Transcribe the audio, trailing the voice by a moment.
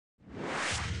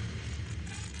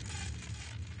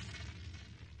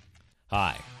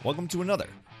Hi, welcome to another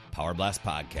Power Blast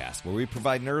podcast where we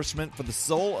provide nourishment for the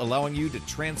soul, allowing you to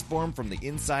transform from the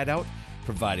inside out,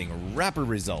 providing rapid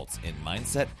results in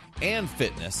mindset and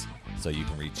fitness so you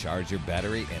can recharge your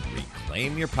battery and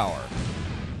reclaim your power.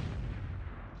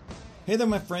 Hey there,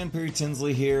 my friend, Perry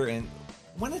Tinsley here, and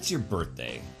when it's your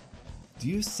birthday, do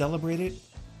you celebrate it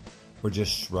or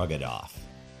just shrug it off?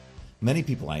 Many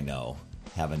people I know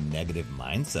have a negative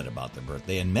mindset about their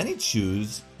birthday, and many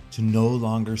choose to no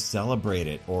longer celebrate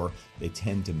it, or they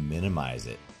tend to minimize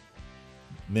it.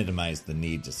 Minimize the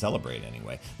need to celebrate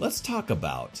anyway. Let's talk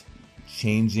about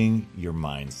changing your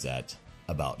mindset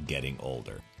about getting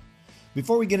older.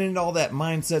 Before we get into all that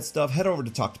mindset stuff, head over to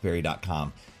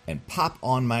talktoperry.com and pop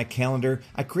on my calendar.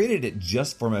 I created it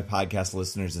just for my podcast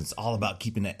listeners, and it's all about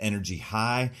keeping that energy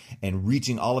high and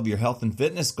reaching all of your health and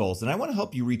fitness goals. And I want to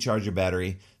help you recharge your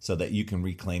battery so that you can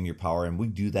reclaim your power, and we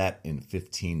do that in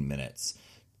 15 minutes.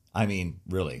 I mean,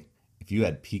 really, if you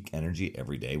had peak energy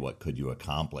every day, what could you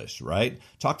accomplish, right?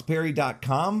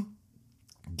 TalkToPerry.com,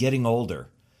 getting older.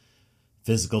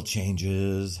 Physical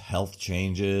changes, health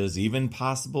changes, even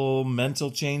possible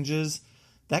mental changes,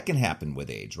 that can happen with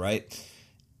age, right?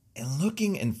 And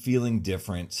looking and feeling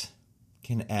different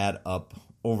can add up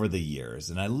over the years.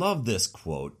 And I love this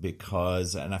quote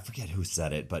because, and I forget who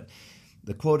said it, but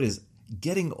the quote is,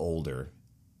 getting older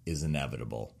is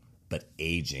inevitable, but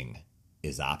aging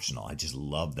is optional. I just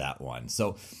love that one.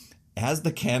 So as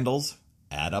the candles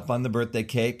add up on the birthday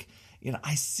cake,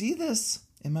 I see this,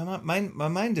 and my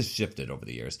mind has shifted over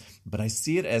the years, but I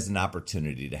see it as an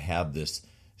opportunity to have this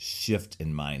shift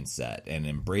in mindset and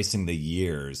embracing the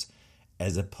years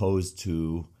as opposed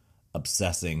to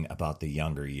obsessing about the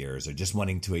younger years or just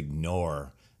wanting to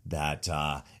ignore that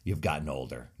you've gotten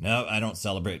older. No, I don't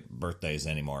celebrate birthdays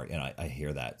anymore. I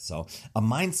hear that. So a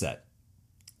mindset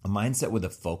with a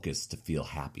focus to feel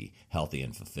happy, healthy,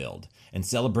 and fulfilled, and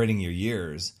celebrating your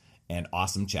years and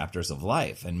awesome chapters of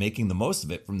life and making the most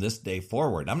of it from this day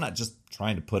forward. I'm not just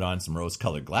trying to put on some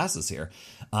rose-colored glasses here.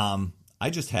 I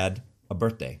just had a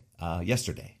birthday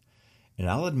yesterday, and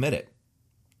I'll admit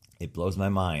it blows my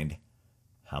mind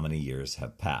how many years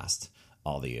have passed.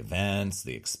 All the events,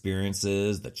 the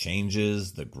experiences, the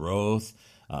changes, the growth,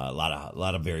 a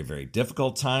lot of very, very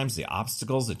difficult times, the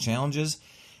obstacles, the challenges.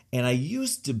 And I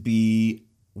used to be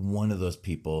one of those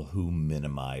people who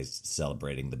minimized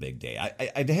celebrating the big day.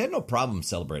 I had no problem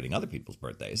celebrating other people's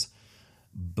birthdays.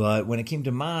 But when it came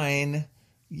to mine,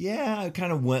 I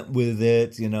kind of went with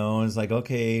it, and it's like,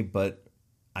 okay, but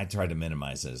I tried to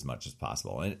minimize it as much as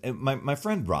possible. And my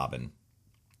friend Robin,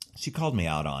 she called me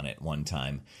out on it one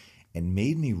time and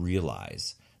made me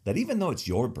realize that even though it's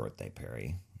your birthday,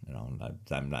 Perry,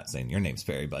 I'm not saying your name's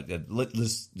Perry, but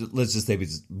let's just say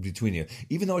between you,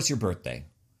 even though it's your birthday,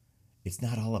 it's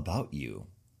not all about you.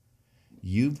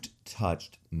 You've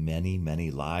touched many,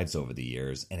 many lives over the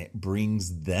years, and it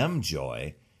brings them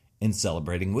joy in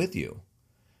celebrating with you.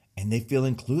 And they feel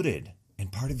included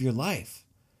and part of your life.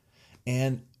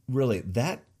 And really,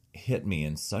 that hit me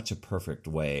in such a perfect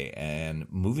way. And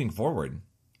moving forward,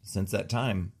 since that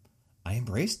time, I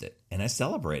embraced it and I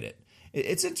celebrate it.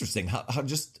 It's interesting how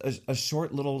just a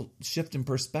short little shift in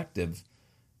perspective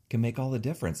can make all the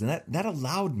difference. And that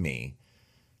allowed me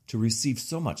to receive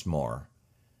so much more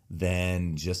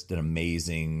than just an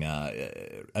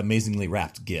amazingly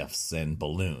wrapped gifts and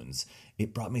balloons.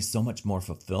 It brought me so much more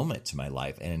fulfillment to my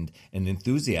life and an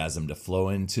enthusiasm to flow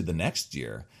into the next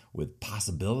year with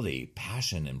possibility,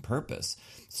 passion, and purpose.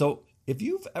 So if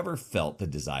you've ever felt the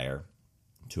desire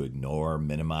to ignore,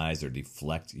 minimize, or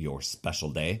deflect your special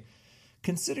day,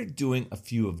 consider doing a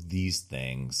few of these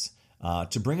things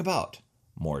to bring about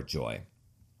more joy.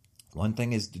 One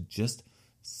thing is to just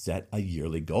set a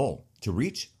yearly goal to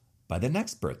reach by the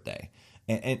next birthday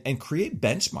and create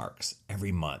benchmarks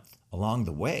every month along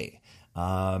the way.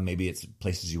 Maybe it's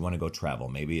places you want to go travel.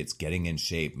 Maybe it's getting in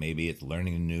shape. Maybe it's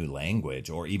learning a new language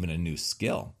or even a new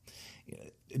skill.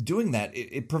 Doing that,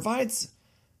 it provides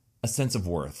a sense of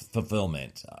worth,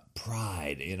 fulfillment,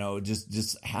 pride,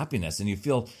 just happiness. And you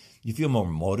feel more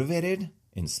motivated,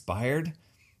 inspired,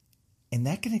 and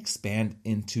that can expand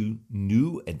into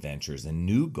new adventures and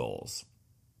new goals.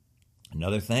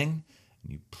 Another thing,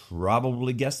 you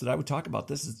probably guessed that I would talk about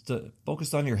this, is to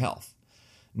focus on your health.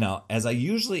 Now, as I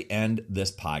usually end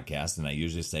this podcast, and I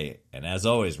usually say, and as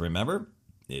always, remember,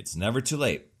 it's never too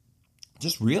late.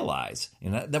 Just realize,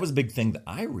 and that was a big thing that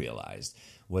I realized,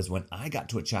 was when I got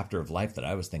to a chapter of life that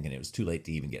I was thinking it was too late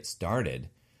to even get started,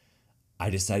 I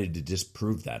decided to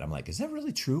disprove that. I'm like, is that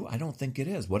really true? I don't think it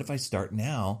is. What if I start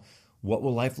now? What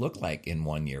will life look like in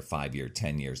 1 year, 5 years,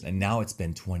 10 years? And now it's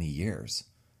been 20 years.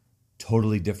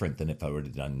 Totally different than if I would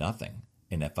have done nothing.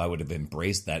 And if I would have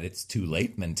embraced that it's too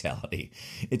late mentality,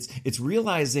 it's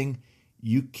realizing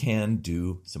you can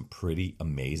do some pretty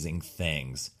amazing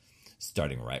things,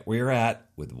 starting right where you're at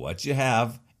with what you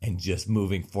have and just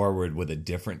moving forward with a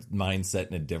different mindset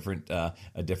and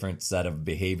a different set of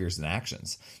behaviors and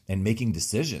actions and making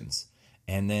decisions.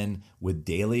 And then with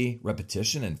daily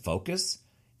repetition and focus,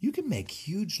 you can make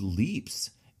huge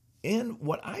leaps in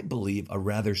what I believe a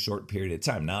rather short period of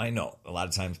time. Now, I know a lot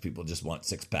of times people just want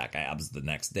six-pack abs the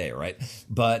next day, right?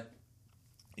 But,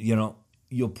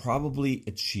 you'll probably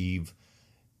achieve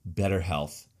better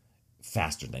health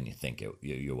faster than you think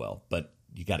you will. But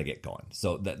you got to get going.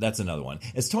 So that's another one.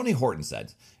 As Tony Horton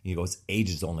said, he goes, age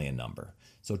is only a number.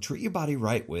 So treat your body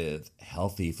right with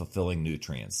healthy, fulfilling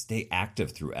nutrients. Stay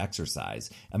active through exercise.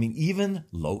 I mean, even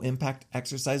low-impact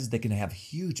exercises, they can have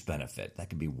huge benefit. That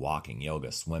could be walking,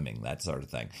 yoga, swimming, that sort of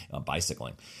thing,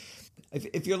 bicycling.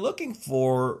 If you're looking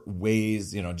for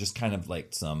ways, just kind of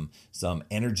like some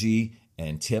energy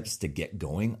and tips to get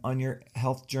going on your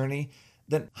health journey,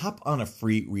 then hop on a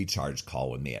free recharge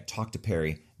call with me at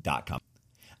talktoperry.com.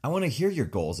 I want to hear your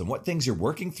goals and what things you're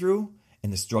working through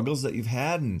and the struggles that you've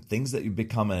had and things that you've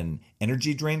become an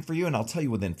energy drain for you. And I'll tell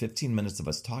you within 15 minutes of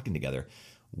us talking together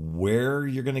where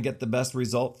you're going to get the best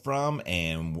result from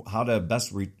and how to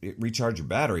best recharge your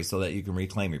battery so that you can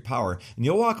reclaim your power. And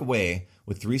you'll walk away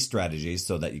with 3 strategies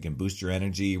so that you can boost your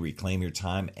energy, reclaim your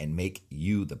time, and make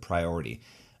you the priority.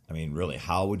 I mean, really,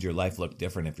 how would your life look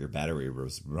different if your battery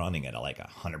was running at like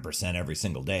 100% every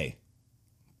single day?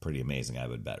 Pretty amazing, I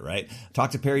would bet, right?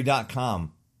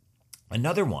 TalkToPerry.com.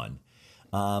 Another one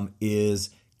is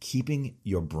keeping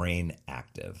your brain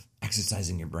active,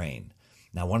 exercising your brain.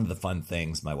 Now, one of the fun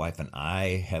things my wife and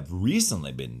I have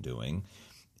recently been doing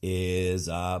is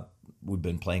we've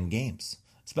been playing games,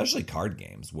 especially card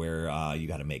games, where you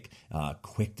got to make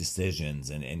quick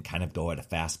decisions and kind of go at a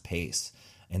fast pace.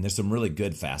 And there's some really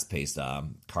good fast-paced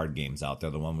card games out there.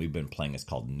 The one we've been playing is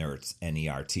called Nertz,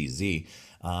 N-E-R-T-Z.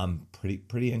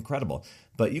 Pretty incredible.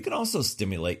 But you can also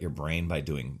stimulate your brain by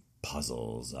doing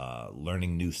puzzles,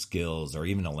 learning new skills, or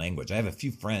even a language. I have a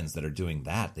few friends that are doing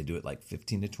that. They do it like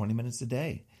 15 to 20 minutes a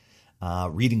day.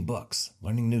 Reading books,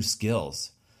 learning new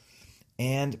skills,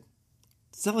 and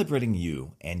celebrating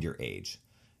you and your age.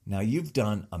 Now, you've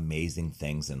done amazing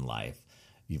things in life.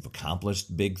 You've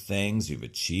accomplished big things. You've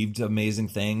achieved amazing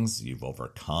things. You've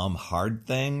overcome hard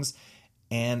things.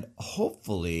 And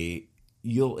hopefully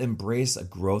you'll embrace a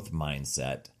growth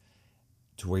mindset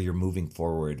to where you're moving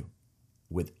forward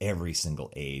with every single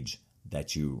age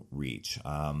that you reach.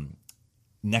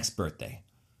 Next birthday,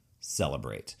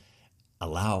 celebrate.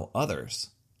 Allow others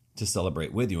to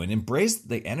celebrate with you and embrace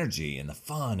the energy and the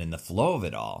fun and the flow of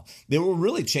it all. It will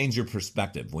really change your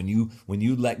perspective when you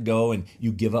let go and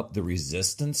you give up the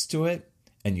resistance to it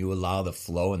and you allow the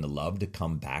flow and the love to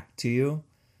come back to you.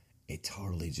 It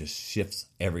totally just shifts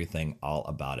everything all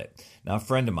about it. Now, a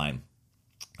friend of mine,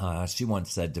 she once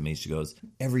said to me, she goes,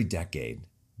 every decade,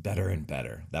 better and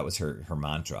better. That was her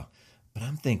mantra. But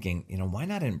I'm thinking, why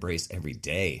not embrace every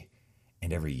day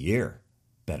and every year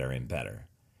better and better?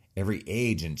 Every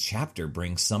age and chapter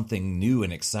brings something new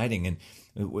and exciting. And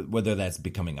whether that's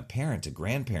becoming a parent, a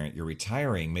grandparent, you're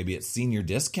retiring, maybe it's senior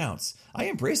discounts. I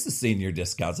embrace the senior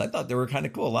discounts. I thought they were kind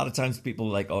of cool. A lot of times people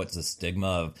are like, oh, it's a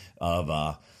stigma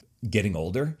of getting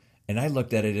older. And I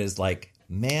looked at it as like,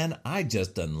 man, I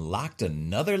just unlocked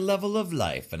another level of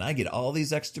life and I get all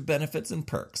these extra benefits and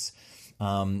perks.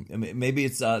 Maybe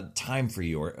it's time for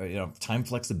you or time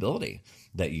flexibility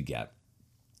that you get.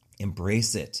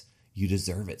 Embrace it. You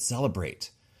deserve it.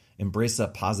 Celebrate. Embrace a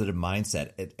positive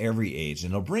mindset at every age,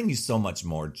 and it'll bring you so much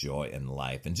more joy in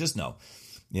life. And just know,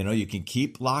 you can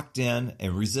keep locked in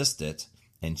and resist it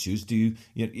and choose to,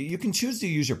 you can choose to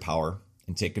use your power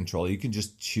and take control. You can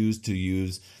just choose to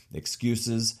use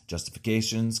excuses,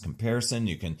 justifications, comparison.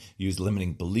 You can use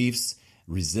limiting beliefs,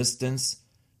 resistance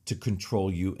to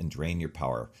control you and drain your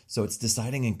power. So it's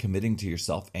deciding and committing to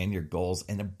yourself and your goals,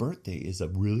 and a birthday is a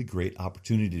really great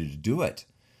opportunity to do it.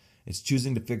 It's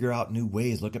choosing to figure out new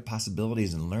ways, look at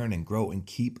possibilities, and learn and grow and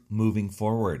keep moving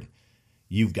forward.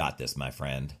 You've got this, my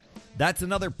friend. That's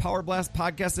another Power Blast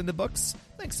podcast in the books.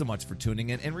 Thanks so much for tuning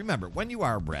in. And remember, when you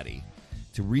are ready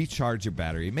to recharge your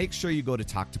battery, make sure you go to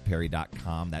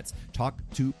TalkToPerry.com. That's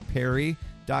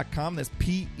TalkToPerry.com. That's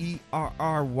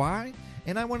Perry.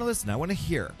 And I want to listen. I want to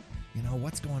hear,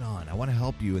 what's going on. I want to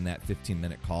help you in that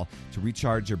 15-minute call to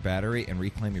recharge your battery and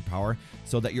reclaim your power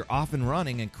so that you're off and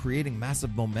running and creating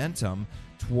massive momentum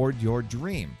toward your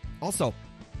dream. Also,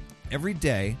 every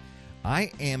day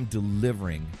I am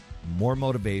delivering more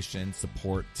motivation,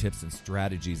 support, tips, and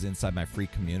strategies inside my free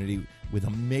community with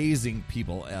amazing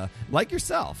people like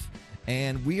yourself.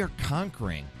 and we are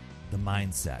conquering the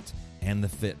mindset and the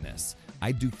fitness.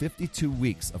 I do 52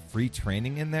 weeks of free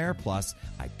training in there, plus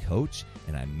I coach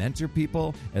and I mentor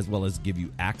people, as well as give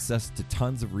you access to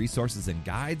tons of resources and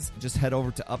guides. Just head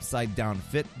over to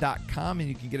UpsideDownFit.com and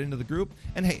you can get into the group.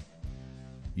 And hey,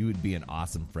 you would be an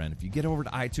awesome friend if you get over to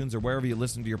iTunes or wherever you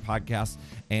listen to your podcast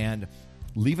and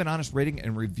leave an honest rating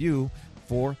and review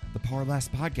for the Power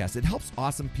Blast podcast. It helps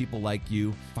awesome people like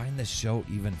you find the show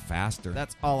even faster.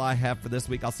 That's all I have for this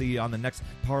week. I'll see you on the next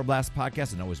Power Blast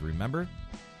podcast. And always remember,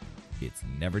 it's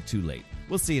never too late.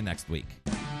 We'll see you next week.